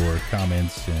of your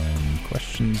comments and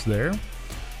questions there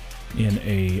in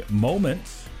a moment.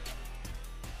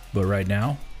 But right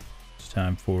now, it's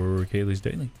time for Kailey's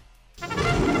Daily.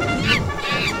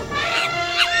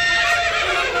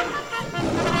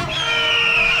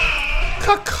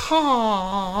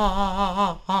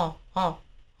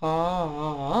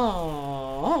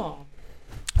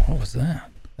 What was that?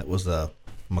 That was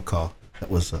macaw. That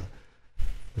was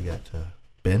we got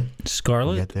Ben.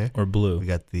 Scarlet we got there. or blue? We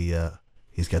got the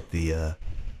he's got the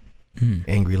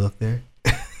angry look there.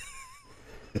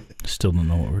 Still don't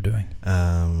know what we're doing.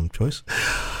 Choice.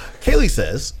 Kailey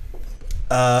says,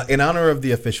 in honor of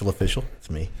the official, it's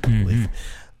me, I believe,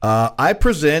 I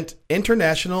present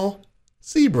International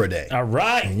Zebra Day. All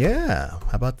right. Yeah,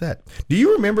 how about that? Do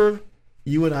you remember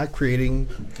you and I creating?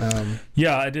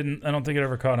 Yeah, I don't think it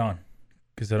ever caught on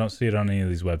because I don't see it on any of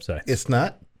these websites. It's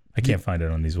not? I can't find it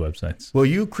on these websites. Well,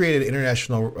 you created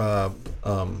International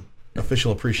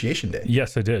Official Appreciation Day.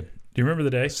 Yes, I did. Do you remember the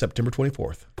day? September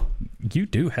 24th. You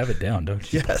do have it down,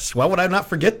 don't you? Yes. Why would I not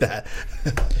forget that?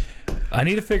 I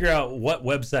need to figure out what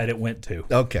website it went to.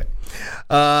 Okay.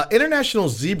 International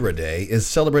Zebra Day is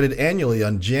celebrated annually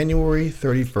on January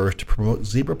 31st to promote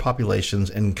zebra populations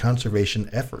and conservation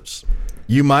efforts.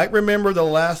 You might remember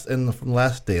from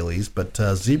last dailies, but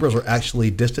zebras are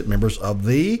actually distant members of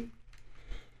the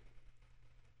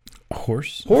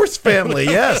horse family.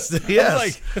 Yes, yes. I'm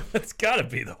like, it's got to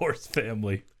be the horse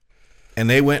family. And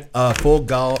they went full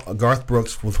Garth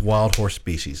Brooks with wild horse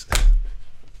species.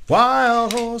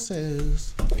 Wild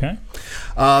horses. Okay.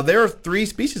 There are 3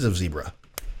 species of zebra.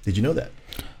 Did you know that?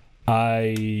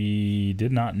 I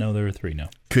did not know there were 3. No.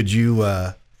 Could you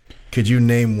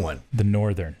name one? The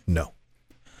northern. No.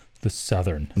 The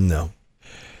southern. No.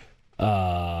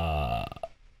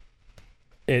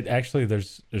 It actually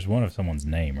there's one of someone's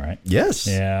name, right? Yes.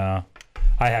 Yeah.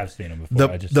 I have seen them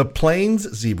before. The plains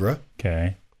zebra.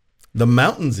 Okay. The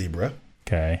mountain zebra.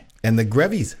 Okay. And the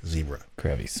Grevy's zebra.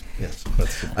 Grevy's. Yes.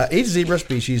 Each zebra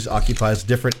species occupies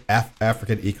different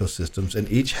African ecosystems,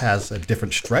 and each has a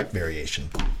different stripe variation.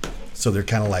 So they're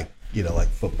kind of like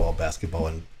football, basketball,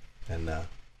 and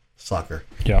soccer.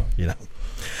 Yeah.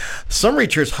 Some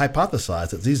researchers hypothesize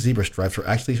that these zebra stripes are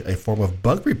actually a form of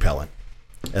bug repellent,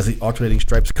 as the alternating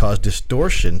stripes cause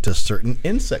distortion to certain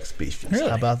insect species. Really?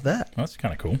 How about that? Well, that's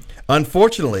kind of cool.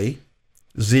 Unfortunately,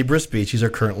 zebra species are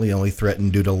currently only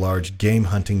threatened due to large game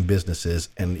hunting businesses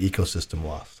and ecosystem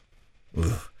loss.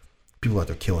 Ugh. People out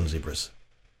there killing zebras.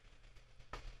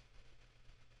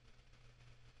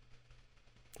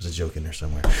 There's a joke in there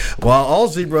somewhere. While all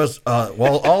zebra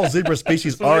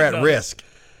species are at risk,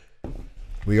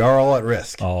 we are all at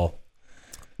risk. All.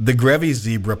 The Grevy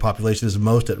zebra population is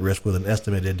most at risk with an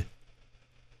estimated.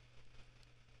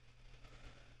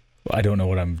 Well, I don't know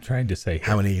what I'm trying to say here.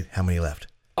 How many left?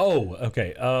 Oh,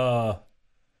 okay.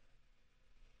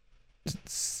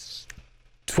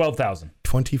 12,000.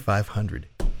 2,500.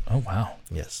 Oh, wow.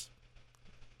 Yes.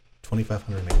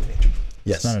 2,500 maintained.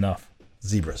 Yes. That's not enough.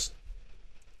 Zebras.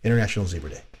 International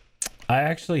Zebra Day. I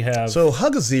actually have. So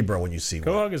hug a zebra when you see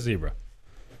Go one. hug a zebra.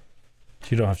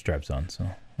 You don't have stripes on, so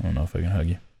I don't know if I can hug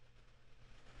you.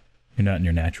 You're not in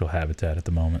your natural habitat at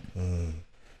the moment.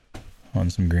 On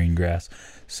some green grass.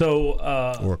 So,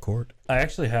 or a cord. I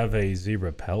actually have a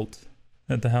zebra pelt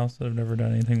at the house that I've never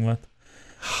done anything with.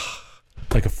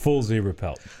 Like a full zebra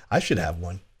pelt. I should have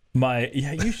one.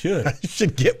 Yeah, you should. I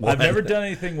should get one. I've never done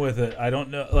anything with it. I don't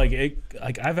know. Like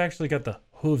I've actually got the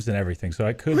hooves and everything, so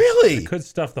I could really. I could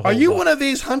stuff the whole. Are you butt. one of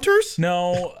these hunters?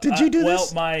 No. Did you do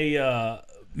this? Well,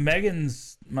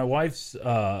 my wife's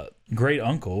great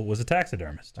uncle was a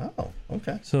taxidermist. Oh,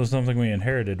 okay. So something we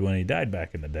inherited when he died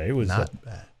back in the day was not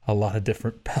bad. A lot of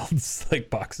different pelts, like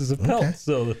boxes of pelts. Okay.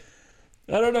 So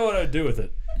I don't know what I'd do with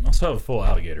it. I also have a full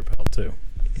alligator pelt too.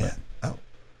 Yeah. Oh.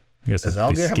 I guess Does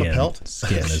it'd be alligator have a pelt?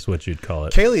 Skin is what you'd call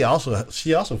it. Kailey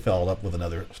also followed up with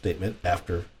another statement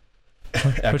after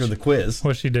the quiz.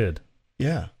 What she did?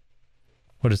 Yeah.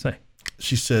 What did it say?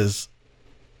 She says,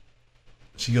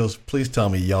 she goes, please tell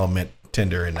me y'all meant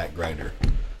Tinder in that grinder.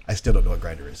 I still don't know what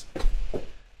grinder is.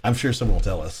 I'm sure someone will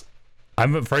tell us.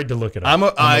 I'm afraid to look it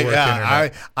up.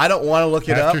 I don't want to look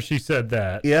it up. After she said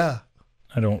that, Yeah.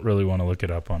 I don't really want to look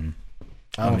it up on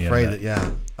I'm the afraid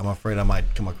internet. I'm afraid I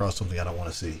might come across something I don't want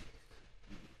to see.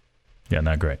 Yeah,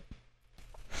 not great.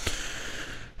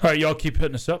 All right, y'all keep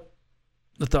hitting us up.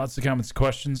 The thoughts, the comments, the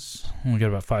questions. We got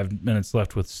about 5 minutes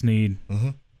left with Snead.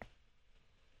 Mm-hmm.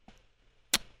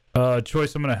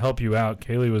 Choice, I'm going to help you out.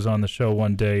 Kailey was on the show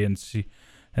one day and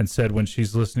said when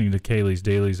she's listening to Kailey's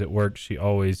dailies at work, she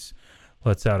always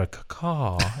lets out a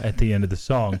caw at the end of the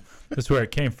song. That's where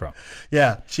it came from.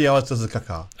 Yeah, she always does a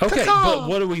caw. Okay, but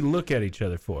what do we look at each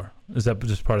other for? Is that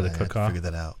just part of the I have to caw? figure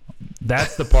that out.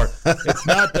 That's the part. It's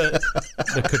not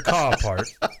the caw part.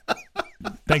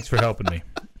 Thanks for helping me.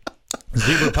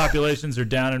 Zebra populations are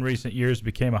down in recent years.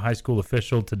 Became a high school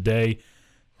official today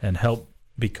and helped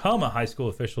become a high school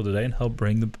official today and help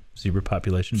bring the zebra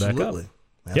population back up.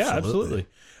 Yeah, absolutely.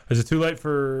 Is it too late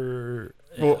for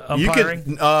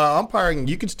umpiring? Umpiring,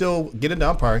 you can still get into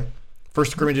umpiring.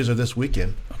 First scrimmages are this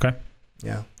weekend. Okay.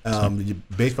 Yeah.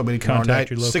 Baseball meeting tomorrow night,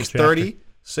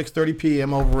 6:30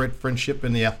 p.m. over at Friendship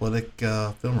in the Athletic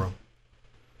Film Room.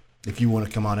 If you want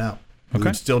to come on out, we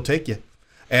would still take you.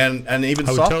 And even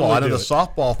softball. Totally I know the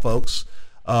softball folks.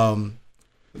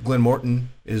 Glenn Morton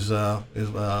is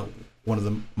one of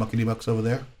the muckety mucks over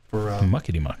there for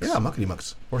Muckety Mucks. Yeah, muckety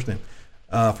mucks. Horse name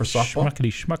for softball.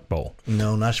 Schmuckety Schmuck Bowl.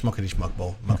 No, not Schmuckety Schmuck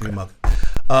Bowl. Muckety Muck.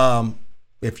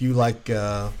 If you like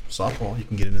softball, you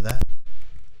can get into that.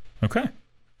 Okay,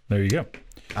 there you go.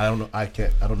 I don't know. I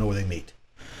don't know where they meet.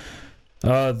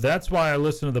 That's why I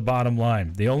listen to The Bottom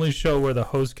Line, the only show where the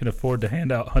host can afford to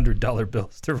hand out $100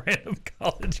 bills to random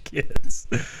college kids.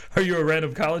 Are you a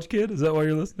random college kid? Is that why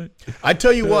you're listening? I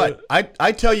tell you what.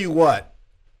 I tell you what.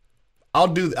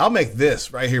 I'll make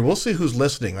this right here. We'll see who's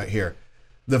listening right here.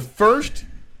 The first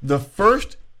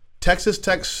Texas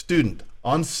Tech student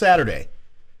on Saturday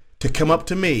to come up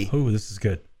to me. Ooh, this is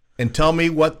good. And tell me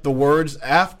what the words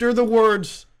after the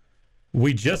words.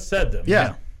 We just said them.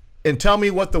 Yeah. And tell me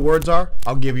what the words are.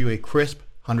 I'll give you a crisp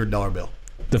 $100 bill.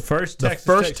 The first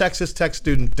Texas Tech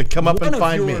student to come up and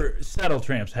find me. One of your saddle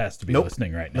tramps has to be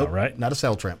listening right now, right? Not a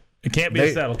saddle tramp. It can't be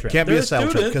a saddle tramp. Can't be a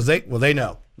saddle tramp because they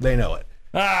know. They know it.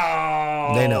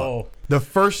 Oh. They know it. The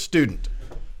first student.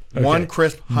 Okay. One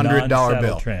crisp $100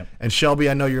 bill. Tramp. And Shelby,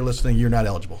 I know you're listening. You're not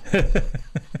eligible. You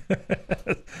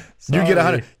get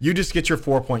 100. You just get your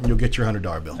 4-point and you'll get your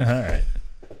 $100 bill. All right.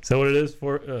 So what it is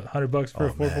for $100 for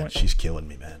a 4-point? She's killing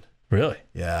me, man. Really?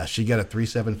 Yeah, she got a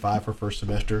 3.75 for first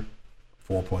semester.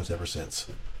 4 points ever since.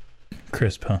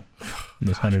 Crisp, huh?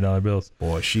 Those $100 bills.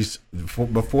 Boy, she's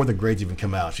before the grades even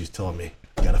come out. She's telling me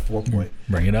got a 4-point.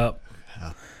 Bring it up.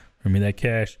 Yeah. Bring me that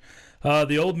cash.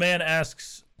 The old man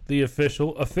asks the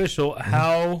official,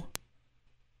 how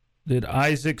did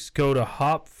Isaacs go to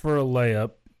hop for a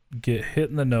layup, get hit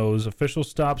in the nose? Official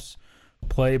stops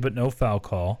play, but no foul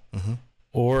call. Mm-hmm.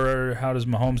 Or how does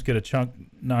Mahomes get a chunk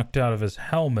knocked out of his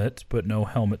helmet, but no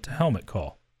helmet-to-helmet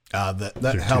call?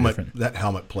 That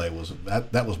helmet play was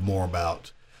that was more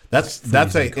about that's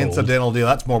an incidental deal.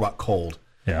 That's more about cold.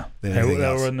 Yeah, that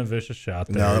wasn't a vicious shot.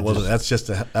 There. No, it wasn't.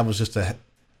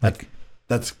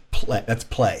 That's play. That's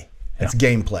play. That's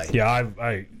game play. Yeah,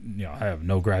 I have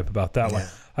no gripe about that one.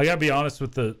 I gotta be honest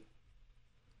with the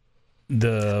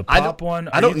pop one.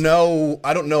 I don't know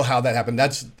how that happened.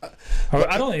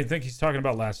 I don't even think he's talking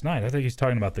about last night. I think he's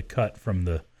talking about the cut from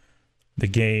the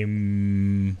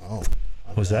game. Oh,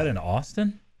 was that in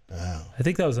Austin? Oh. I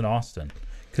think that was in Austin.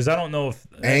 Because I don't know if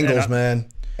angles, man,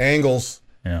 angles.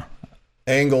 Yeah,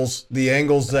 angles. The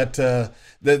angles that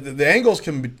the angles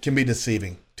can be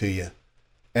deceiving to you,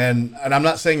 and I'm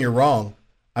not saying you're wrong.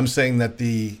 I'm saying that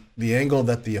the angle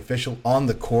that the official on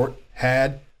the court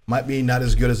had might be not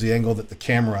as good as the angle that the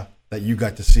camera that you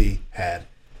got to see had.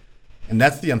 And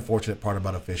that's the unfortunate part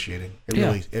about officiating.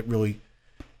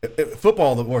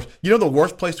 Football, the worst. You know, the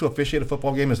worst place to officiate a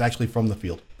football game is actually from the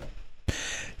field.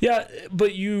 Yeah,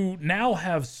 but you now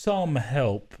have some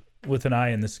help with an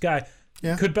eye in the sky.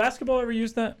 Yeah. Could basketball ever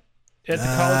use that at the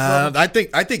college level?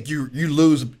 I think you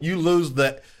lose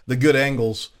the good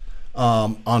angles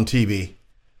on TV.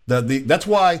 That's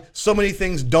why so many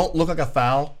things don't look like a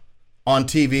foul on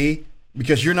TV,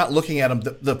 because you're not looking at them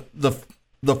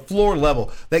the floor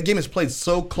level. That game is played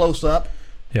so close up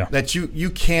that you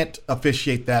can't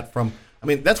officiate that from. I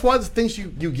mean, that's why the things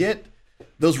you get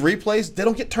those replays, they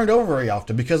don't get turned over very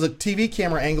often because the TV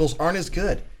camera angles aren't as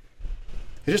good.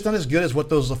 They're just not as good as what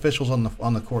those officials on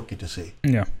the court get to see.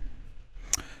 Yeah.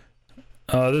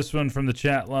 This one from the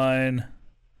chat line.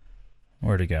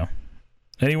 Where'd it go?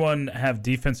 Anyone have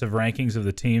defensive rankings of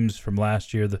the teams from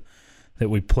last year that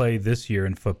we play this year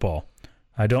in football?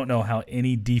 I don't know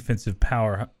any defensive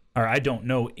powerhouses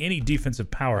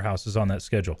on that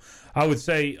schedule. I would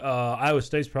say Iowa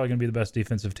State's probably going to be the best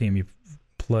defensive team you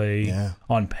play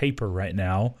on paper right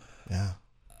now. Yeah.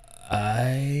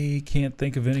 I can't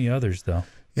think of any others though.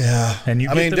 Yeah, and you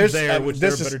get them there, which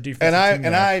they're a better defensive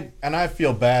team. And I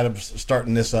feel bad of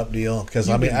starting this up deal because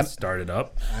I started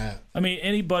up.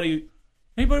 Anybody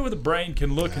with a brain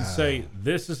can look and say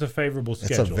this is a favorable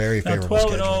schedule. It's a very favorable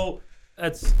schedule. 12-0,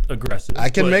 that's aggressive. I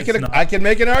can make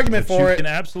an argument for it. You can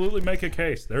absolutely make a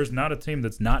case. There's not a team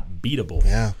that's not beatable.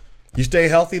 Yeah, you stay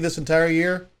healthy this entire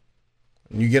year,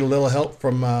 and you get a little help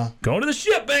from going to the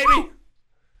ship, baby.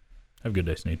 Have a good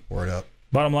day, Snead. Word up.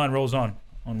 Bottom line rolls on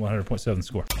 100.7 The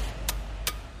Score.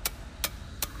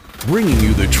 Bringing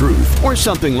you the truth, or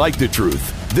something like the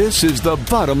truth. This is the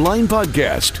Bottom Line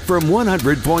Podcast from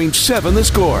 100.7 The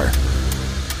Score.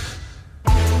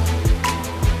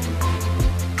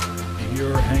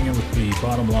 You're hanging with the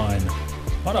Bottom Line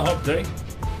on a hump day.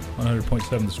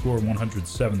 100.7 The Score,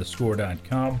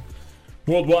 107thescore.com.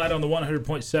 Worldwide on the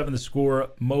 100.7 The Score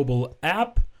mobile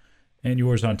app. And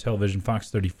yours on television, Fox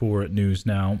 34 News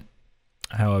Now.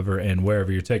 However, and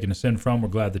wherever you're taking us in from, we're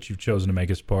glad that you've chosen to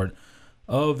make us part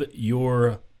of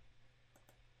your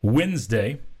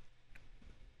Wednesday.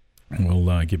 And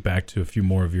we'll get back to a few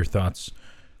more of your thoughts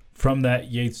from that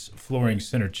Yates Flooring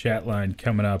Center chat line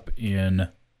coming up in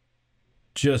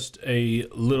just a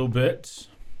little bit.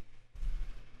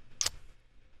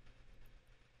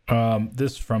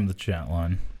 This from the chat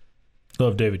line.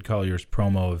 Love David Collier's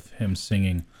promo of him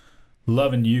singing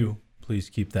 "Loving You." Please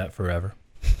keep that forever.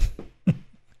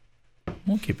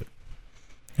 We'll keep it.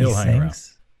 He'll hang around.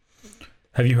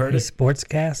 Have you heard he it?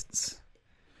 Sportscasts.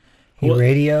 He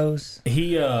radios.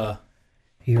 He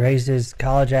raises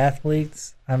college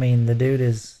athletes. I mean, the dude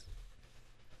is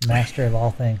master of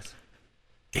all things.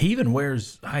 He even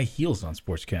wears high heels on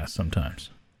Sportscast sometimes.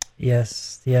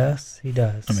 Yes, he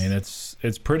does. I mean,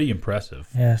 it's pretty impressive.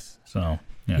 Yes. So,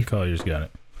 yeah, Collier's got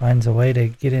it. Finds a way to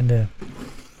get into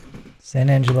San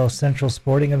Angelo Central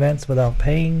sporting events without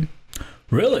paying.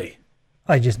 Really?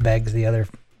 I just begs the other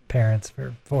parents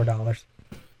for $4.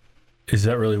 Is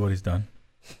that really what he's done?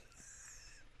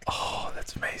 Oh,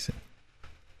 that's amazing.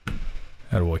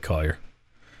 Attaboy Collier.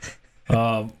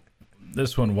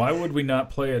 This one, why would we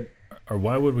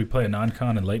play a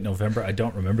non-con in late November? I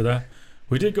don't remember that.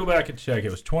 We did go back and check.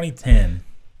 It was 2010.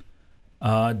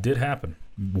 Did happen.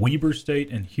 Weber State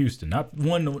and Houston. Not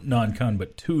one non-con,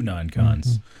 but two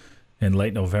non-cons in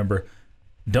late November.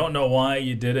 Don't know why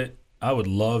you did it. I would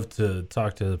love to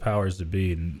talk to the powers that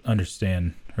be and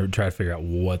understand or try to figure out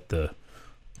what the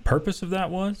purpose of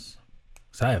that was.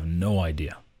 Because I have no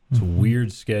idea. It's a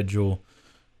weird schedule.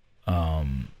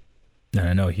 And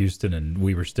I know Houston and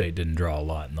Weber State didn't draw a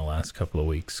lot in the last couple of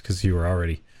weeks because you were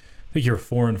already, I think you were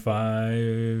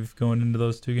 4-5 going into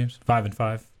those two games.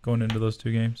 5-5 going into those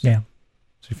two games. Yeah.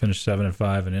 So you finished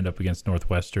 7-5 and end up against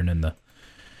Northwestern in the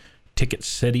Ticket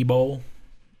City Bowl.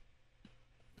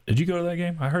 Did you go to that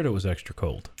game? I heard it was extra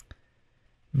cold.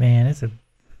 Man, it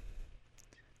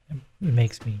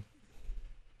makes me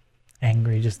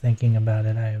angry just thinking about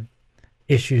it. I have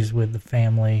issues with the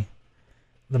family.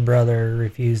 The brother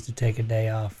refused to take a day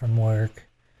off from work,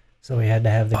 so we had to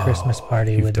have the Christmas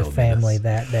party with the family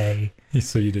that day.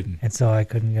 So you didn't. And so I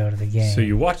couldn't go to the game. So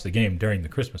you watched the game during the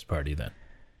Christmas party then?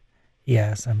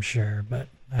 Yes, I'm sure, but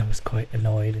I was quite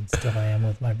annoyed, and still I am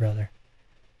with my brother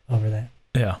over that.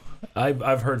 Yeah,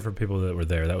 I've heard from people that were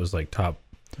there. That was like top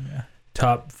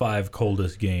 5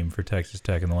 coldest game for Texas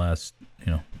Tech in the last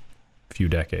few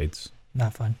decades.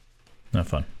 Not fun. Not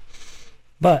fun.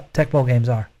 But Tech Bowl games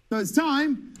are. So it's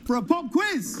time for a pop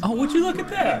quiz. Oh, would you look at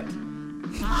that?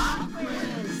 Pop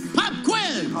quiz. Pop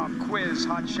quiz. Pop quiz,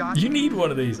 hot shot. You need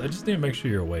one of these. I just need to make sure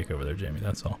you're awake over there, Jamie.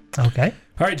 That's all. Okay.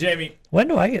 All right, Jamie. When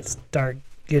do I start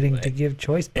getting to give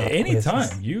choice pop Anytime.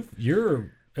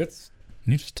 quizzes?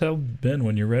 You just tell Ben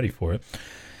when you're ready for it.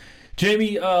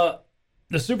 Jamie, the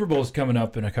Super Bowl is coming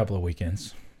up in a couple of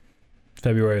weekends.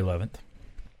 February 11th.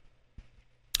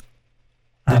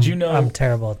 Did you know? I'm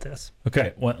terrible at this.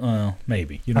 Okay, well,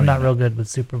 maybe. I'm not real good with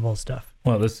Super Bowl stuff.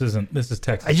 Well, this is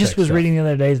Texas. I just Tech was stuff. reading the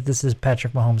other day that this is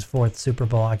Patrick Mahomes' 4th Super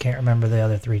Bowl. I can't remember the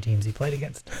other 3 teams he played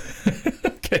against.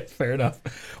 Okay, fair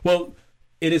enough. Well,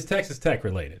 it is Texas Tech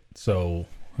related, so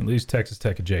at least Texas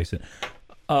Tech adjacent.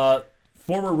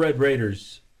 Former Red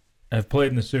Raiders have played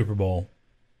in the Super Bowl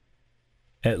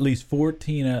at least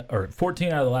 14 out of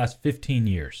the last 15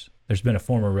 years. There's been a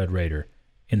former Red Raider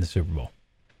in the Super Bowl.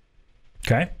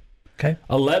 Okay? Okay.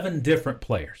 11 different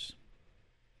players.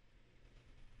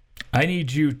 I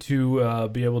need you to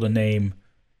be able to name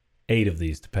 8 of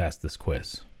these to pass this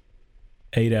quiz.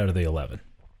 8 out of the 11.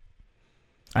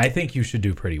 I think you should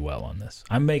do pretty well on this.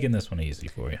 I'm making this one easy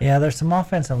for you. Yeah, there's some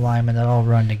offensive linemen that all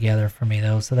run together for me,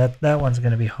 though, so that one's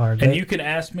going to be hard. And you can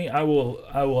ask me. I will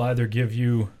either give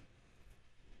you...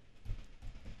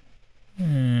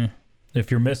 if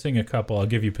you're missing a couple, I'll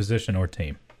give you position or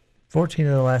team. 14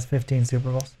 of the last 15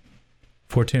 Super Bowls.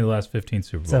 14 of the last 15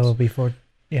 Super Bowls. So it'll be 4...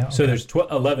 Yeah, okay. So there's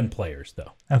 11 players,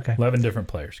 though. Okay. 11 different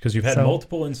players, because you've had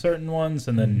multiple in certain ones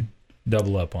and then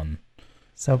double up on...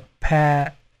 So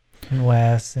Pat and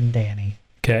Wes and Danny.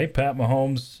 Okay, Pat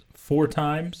Mahomes 4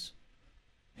 times.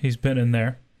 He's been in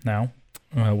there now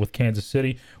with Kansas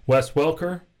City. Wes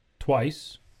Welker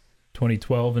twice,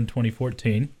 2012 and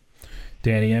 2014.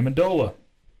 Danny Amendola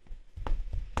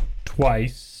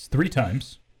twice, 3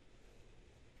 times.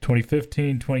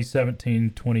 2015,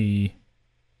 2017,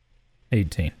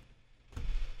 2018.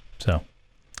 So.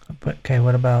 Okay,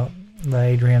 what about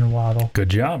Adrian Waddle? Good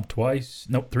job. Twice.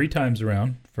 Nope, 3 times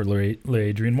around for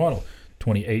Adrian Waddle.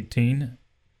 2018.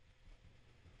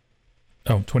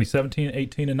 2017,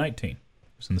 18, and 19.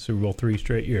 Was in the Super Bowl 3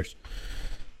 straight years.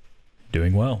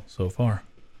 Doing well so far.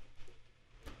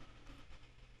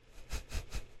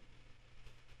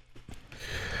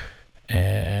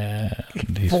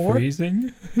 And he's 4?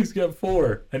 freezing. He's got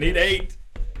 4. I need 8.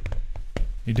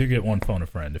 You do get one phone a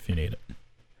friend if you need it.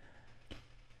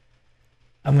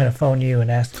 I'm going to phone you and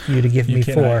ask you to give me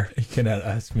 4. You cannot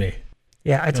ask me.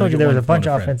 Yeah, I told you there was a bunch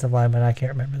of offensive linemen. I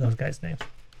can't remember those guys' names.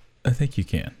 I think you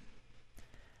can.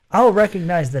 I'll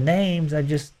recognize the names.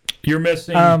 You're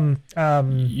missing.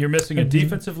 You're missing a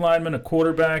defensive lineman, a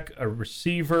quarterback, a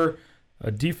receiver,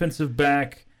 a defensive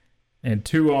back, and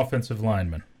 2 offensive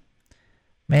linemen.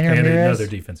 Manny and Ramirez.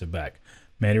 Another defensive back.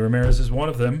 Manny Ramirez is one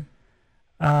of them.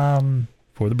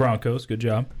 For the Broncos, good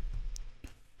job.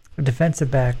 A defensive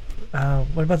back.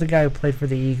 What about the guy who played for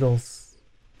the Eagles?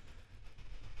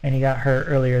 And he got hurt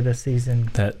earlier this season.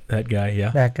 That guy,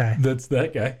 yeah. That guy. That's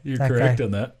that guy. You're that correct guy.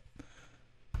 on that.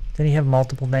 Did he have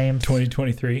multiple names?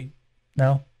 2023.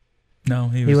 No. No,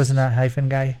 he wasn't a hyphen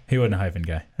guy. He wasn't a hyphen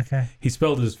guy. Okay. He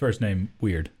spelled his first name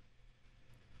weird.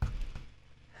 Oh, man,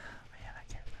 I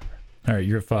can't remember. All right,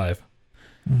 you're at 5.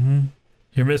 Mm-hmm.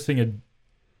 You're missing a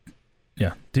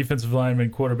defensive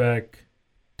lineman, quarterback,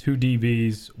 2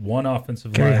 DBs, 1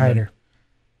 offensive Gary lineman. Hyder.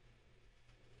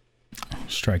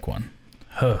 Strike 1.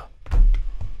 Huh.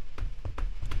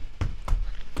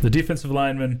 The defensive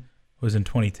lineman was in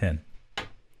 2010.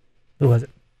 Who was it?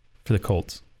 For the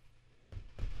Colts.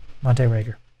 Monte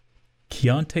Rager.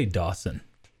 Keontae Dawson.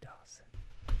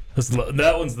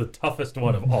 That one's the toughest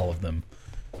one of all of them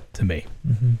to me.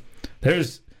 Mm-hmm.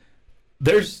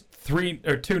 There's 3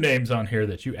 or 2 names on here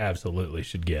that you absolutely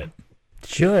should get.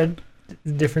 Should.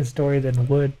 Different story than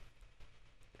would.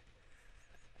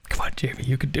 Come on, Jamie,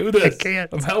 you can do this. I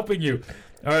can't. I'm helping you.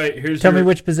 All right, Tell me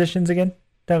which positions again.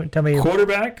 Tell me.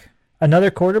 Quarterback. Another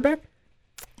quarterback?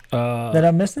 That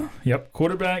I'm missing? Yep,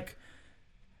 quarterback.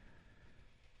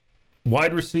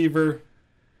 Wide receiver.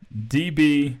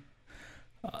 DB.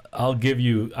 I'll give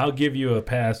you a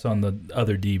pass on the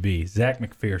other DB. Zach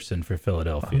McPherson for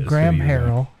Philadelphia. Graham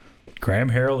Harrell.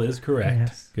 Graham Harrell is correct.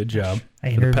 Yes. Good job.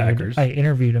 For the Packers. I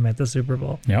interviewed him at the Super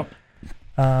Bowl. Yep.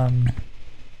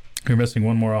 You're missing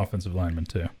one more offensive lineman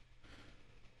too.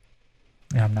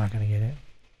 Yeah, I'm not going to get it.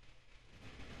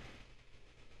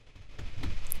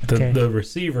 The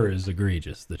receiver is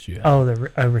egregious that you have. Oh,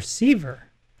 a receiver.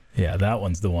 Yeah, that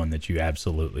one's the one that you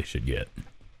absolutely should get.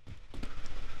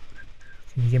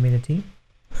 Can you give me the team?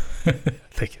 I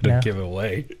think it'll give it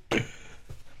away.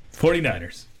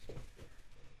 49ers.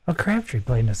 Oh, Crabtree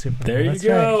played in a Super Bowl. There you That's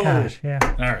go. Right. Gosh,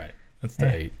 yeah. All right. That's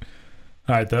the 8.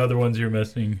 All right, the other ones you're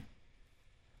missing.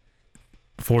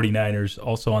 49ers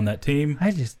also on that team.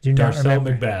 I just do not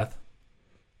remember.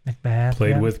 McBath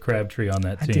played with Crabtree on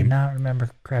that team. I did not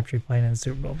remember Crabtree playing in the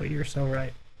Super Bowl, but you're so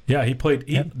right. Yeah, he played.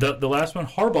 The last one,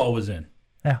 Harbaugh was in.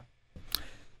 Yeah.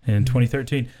 In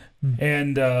 2013.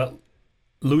 And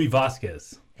Louis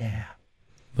Vasquez. Yeah.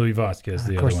 Louis Vasquez,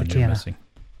 the other one you're missing.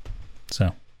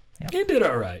 So, you did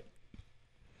all right.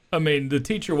 I mean, the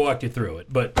teacher walked you through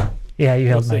it, but yeah, you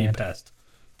held my hand. You passed.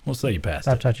 We'll say you passed.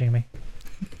 Stop touching me.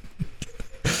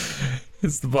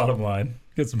 It's the bottom line.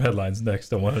 Get some headlines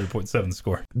next on 100.7 The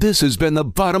Score. This has been the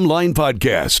Bottom Line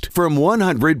Podcast from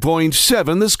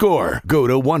 100.7 The Score. Go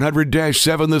to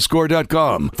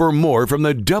 100-7thescore.com for more from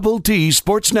the Double T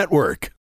Sports Network.